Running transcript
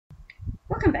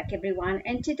Welcome back everyone,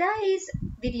 and today's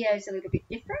video is a little bit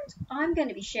different. I'm going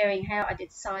to be sharing how I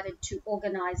decided to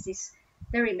organize this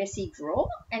very messy drawer,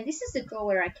 and this is the drawer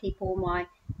where I keep all my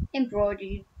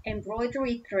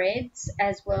embroidery threads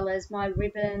as well as my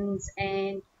ribbons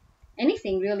and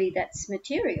anything really that's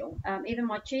material. Even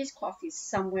my cheesecloth is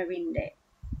somewhere in there.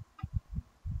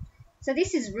 So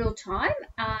this is real time.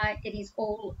 It is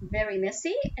all very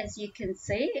messy, as you can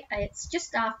see. It's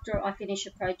just after I finish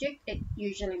a project. It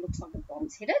usually looks like a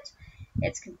bomb's hit it.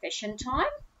 It's confession time.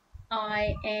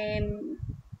 I am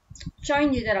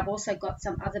showing you that I've also got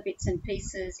some other bits and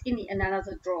pieces in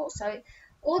another drawer. So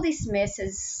all this mess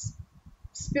has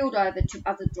spilled over to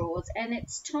other drawers, and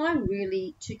it's time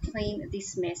really to clean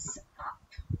this mess up.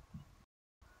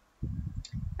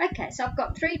 Okay, so I've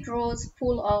got 3 drawers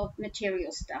full of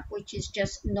material stuff, which is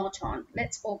just not on.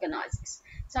 Let's organize this.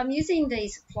 So I'm using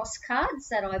these floss cards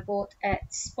that I bought at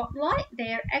Spotlight.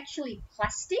 They're actually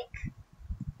plastic,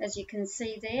 as you can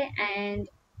see there, and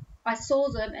I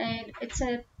saw them, and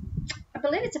I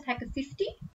believe it's a pack of 50.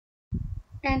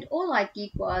 And all I did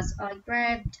was I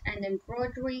grabbed an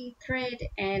embroidery thread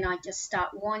and I just start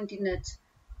winding it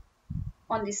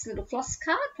on this little floss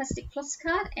card, plastic floss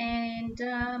card, and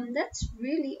that's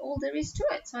really all there is to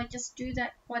it. So I just do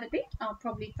that quite a bit. I'll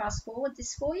probably fast forward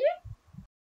this for you.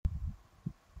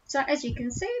 So as you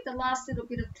can see, the last little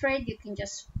bit of thread, you can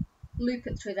just loop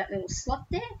it through that little slot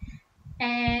there.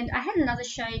 And I had another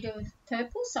shade of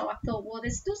purple, so I thought, well,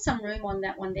 there's still some room on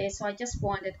that one there, so I just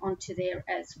wind it onto there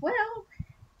as well.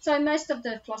 So most of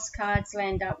the floss cards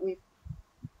land up with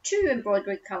 2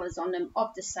 embroidery colours on them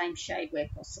of the same shade where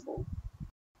possible.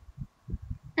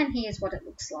 And here's what it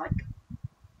looks like.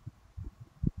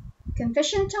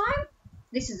 Confession time.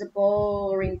 This is a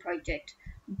boring project,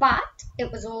 but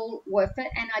it was all worth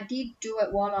it, and I did do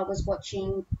it while I was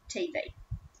watching TV,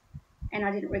 and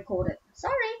I didn't record it.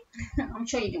 Sorry. I'm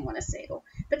sure you didn't want to see it all,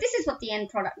 but this is what the end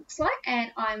product looks like, and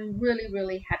I'm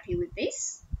really happy with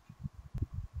this.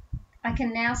 I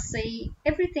can now see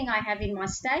everything I have in my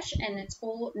stash, and it's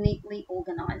all neatly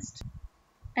organized.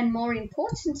 And more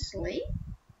importantly,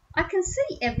 I can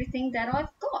see everything that I've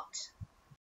got.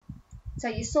 So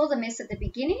you saw the mess at the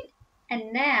beginning,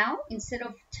 and now instead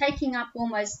of taking up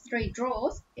almost 3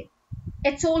 drawers,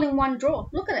 it's all in one drawer.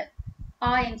 Look at it.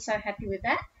 I am so happy with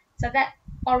that. So that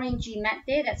orangey mat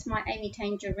there, that's my Amy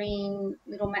Tangerine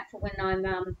little mat for when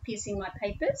I'm piercing my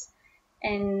papers,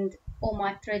 and all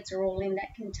my threads are all in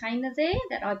that container there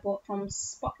that I bought from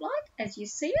Spotlight, as you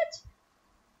see it.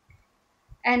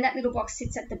 And that little box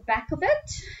sits at the back of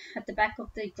it, at the back of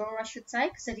the drawer I should say,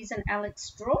 because it is an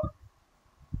Alex drawer.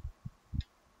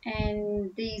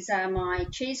 And these are my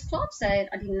cheesecloths that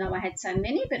I didn't know I had so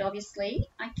many, but obviously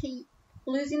I keep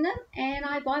losing them and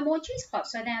I buy more cheesecloths.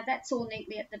 So now that's all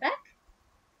neatly at the back.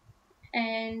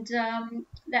 And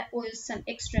that was some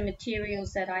extra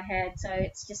materials that I had, so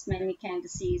it's just mainly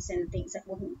canvases and things that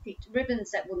wouldn't fit,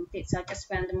 ribbons that wouldn't fit, so I just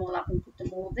wound them all up and put them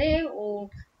all there,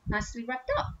 all nicely wrapped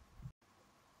up.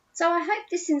 So I hope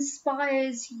this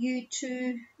inspires you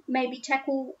to maybe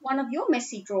tackle one of your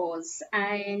messy drawers,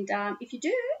 and if you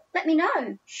do, let me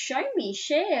know, show me,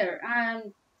 share.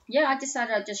 Yeah, I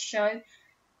decided I'd just show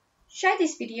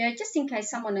this video just in case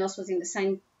someone else was in the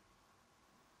same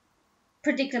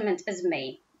predicament as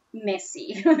me,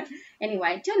 messy.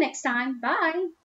 Anyway, till next time, bye.